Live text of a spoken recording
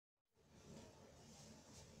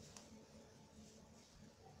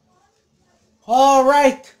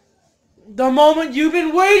Alright, the moment you've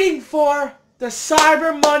been waiting for, the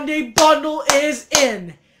Cyber Monday bundle is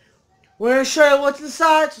in. We're going to show you what's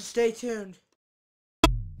inside, so stay tuned.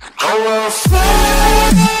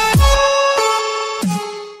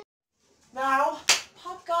 Now,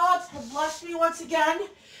 Pop Gods have blessed me once again.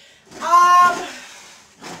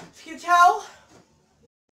 If you can tell,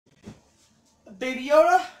 Baby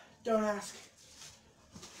Yoda, don't ask.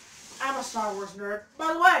 I'm a Star Wars nerd.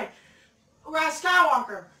 By the way, Rise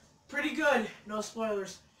Skywalker, pretty good. No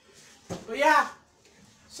spoilers. But yeah,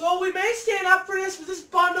 so we may stand up for this, but this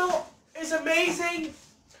bundle is amazing.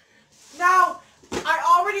 Now,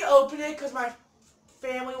 I already opened it because my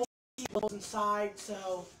family wants to see what's inside,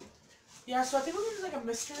 so yeah, so I think we're going to do like a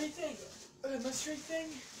mystery thing. The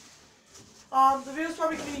video's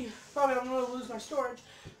probably going to be, I'm going to lose my storage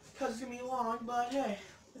because it's going to be long, but hey,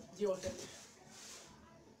 let's deal with it.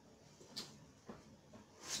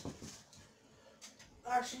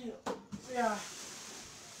 Actually, yeah.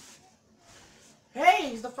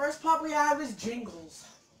 Hey, the first pop we have is Jingles.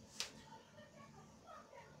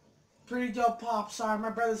 Pretty dope pop. Sorry, my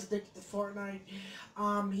brother's addicted to Fortnite.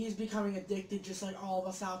 He's becoming addicted just like all of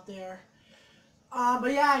us out there.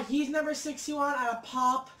 But yeah, he's number 61 out of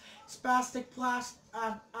Pop Spastic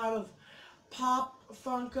out of Pop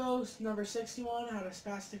Funko's number 61 out of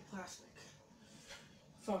Spastic Plastic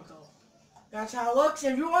Funko. That's how it looks.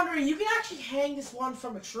 And if you're wondering, you can actually hang this one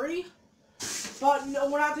from a tree. But no,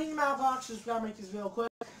 we're not taking them out of boxes. We've got to make this real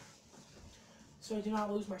quick, so I do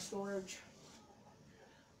not lose my storage.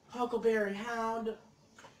 Huckleberry Hound.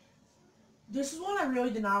 This is one I really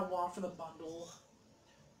did not want for the bundle.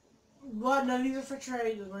 But none of these are for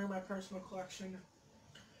trade. They're in my personal collection.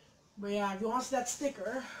 But yeah, if you want to see that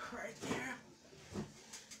sticker, right there.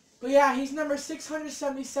 But yeah, he's number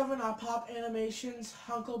 677 on Pop Animations,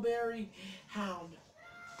 Huckleberry Hound.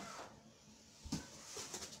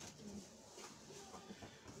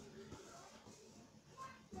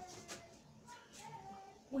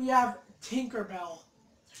 We have Tinkerbell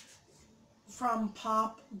from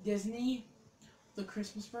Pop Disney, the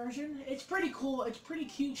Christmas version. It's pretty cool. It's pretty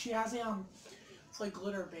cute. She has a like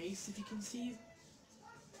glitter base, if you can see.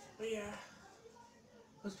 But yeah,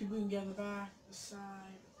 those people you can get in the back, the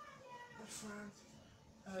side, the front,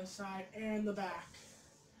 the side, and the back.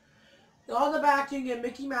 On the back, you can get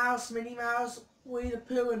Mickey Mouse, Minnie Mouse, Winnie the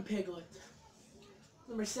Pooh, and Piglet.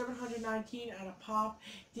 Number 719 out of Pop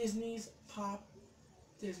Disney's Pop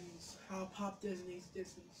Disney's. How Pop Disney's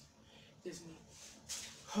Disney.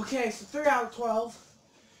 Okay, so 3 out of 12.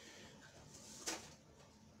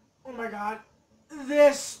 Oh my god.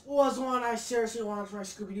 This was one I seriously wanted for my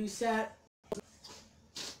Scooby-Doo set.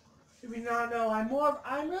 If you do not know, I'm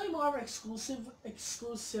really more of an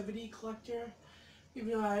exclusivity collector. If you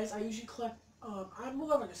realize, I usually collect, I'm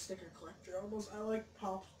more of like a sticker collector. I like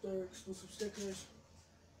Pop's, their exclusive stickers.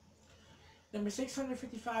 Number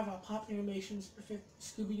 655 on Pop Animations,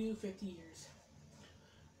 Scooby-Doo 50 years.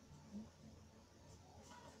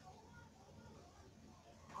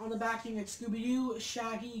 On the back, you get Scooby-Doo,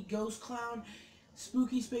 Shaggy, Ghost Clown,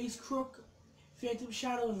 Spooky Space Crook, Phantom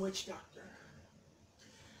Shadow, and Witch Doctor.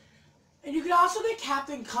 And you can also get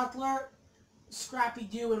Captain Cutler,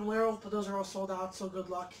 Scrappy-Doo, and Werewolf, but those are all sold out, so good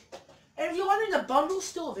luck. And if you're wondering, the bundle's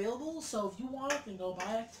still available, so if you want it, then go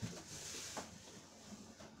buy it.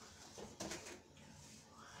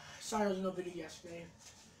 Sorry, there was no video yesterday.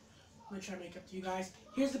 I'm gonna try to make up to you guys.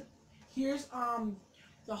 Here's the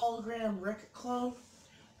hologram Rick clone.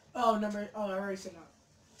 Oh, I already said that.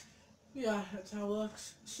 Yeah, that's how it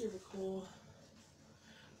looks. Super cool.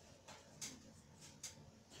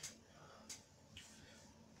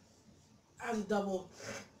 Has a double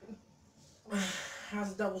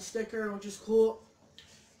sticker, which is cool.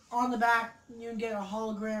 On the back, you can get a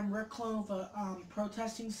hologram Rick clone with a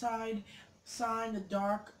protesting sign, the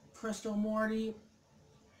Dark Crystal Morty,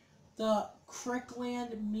 the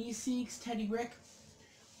Crickland Meeseeks Teddy Rick,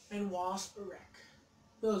 and Wasp Rick.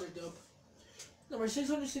 Those are dope. Number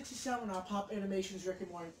 667 on Pop Animations Rick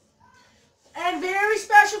and Morty. And very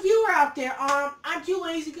special viewer out there. I'm too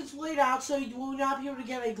lazy because it's laid out, so you will not be able to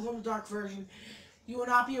get a glow-in-the-dark version. You will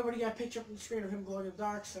not be able to get a picture up on the screen of him glowing in the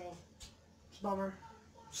dark, so it's a bummer.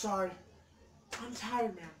 Sorry. I'm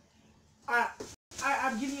tired, man.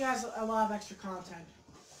 I'm giving you guys a lot of extra content.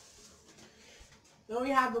 Then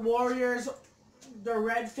we have the Warriors, the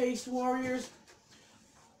red-faced Warriors,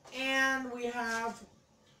 and we have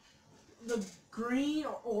the green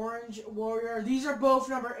or orange Warrior. These are both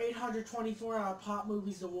number 824 out of Pop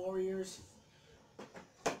Movies, The Warriors.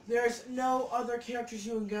 There's no other characters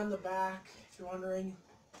you can get on the back, if you're wondering.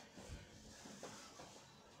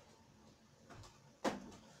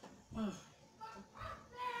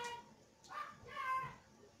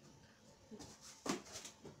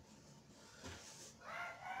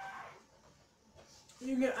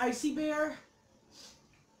 You get Icy Bear.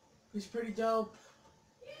 He's pretty dope.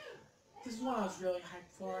 This is one I was really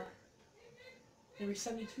hyped for. Maybe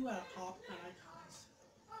 72 out of pop and icons.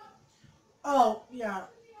 Oh, yeah.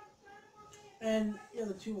 And, yeah,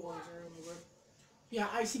 the two ones are really good. Yeah,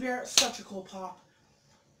 Icy Bear, such a cool pop.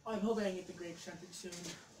 I'm hoping I can get the grape scented soon.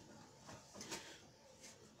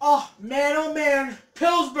 Oh man,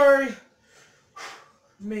 Pillsbury.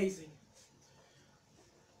 Amazing.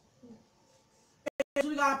 So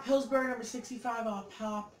we got Pillsbury number 65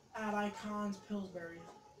 pop at icons Pillsbury.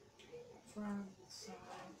 Front, side,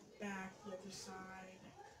 back, the other side.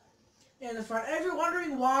 And the front. And if you're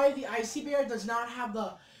wondering why the Icy Bear does not have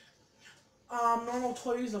the normal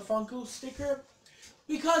Toys, the Funko sticker,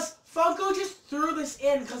 because Funko just threw this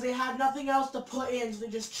in because they had nothing else to put in, so they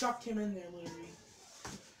just chucked him in there, literally.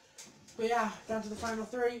 But yeah, down to the final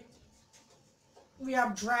three. We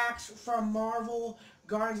have Drax from Marvel,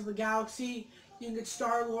 Guardians of the Galaxy. You can get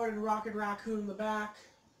Star-Lord and Rocket Raccoon in the back.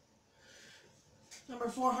 Number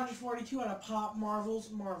 442 out of Pop Marvel,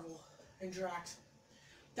 and Drax.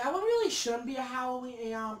 That one really shouldn't be a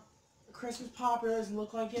Halloween, Christmas pop. It doesn't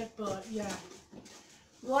look like it, but yeah.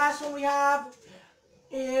 The last one we have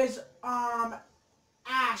is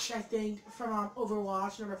Ash, I think, from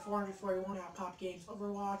Overwatch, number 441 out of Pop Games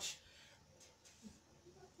Overwatch.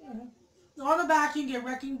 On the back, you can get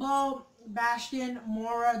Wrecking Ball, Bastion,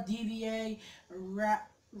 Mora, DVA,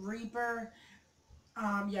 Reaper.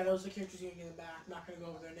 Yeah, those are the characters you can get in the back. I'm not going to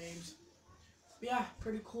go over their names. But yeah,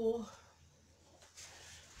 pretty cool.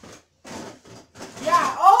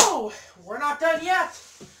 Yeah, oh! We're not done yet.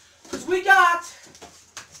 Because we got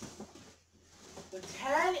the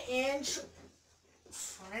 10-inch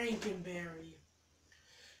Frankenberry.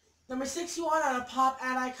 Number 61 out of Pop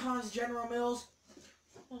at Icons General Mills.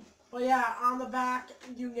 But yeah, on the back,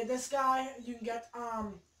 you can get this guy. You can get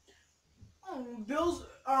Bill's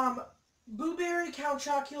Blueberry, Count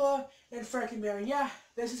Chocula, and Frankenberry. Yeah,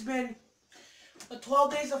 this has been a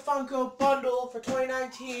 12 Days of Funko bundle for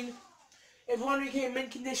 2019. If one became mint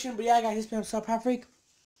condition, but yeah, guys, this has been Pop Freak.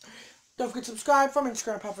 Don't forget to subscribe from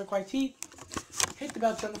Instagram, Pop Freak YT. Hit the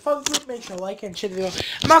bell to join the Funko group. Make sure to like and share the video.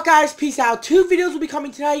 I'm out, guys. Peace out. 2 videos will be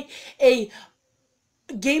coming tonight. A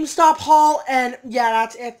GameStop haul, and yeah,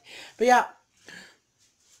 that's it. But yeah,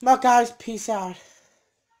 I'm out, guys. Peace out.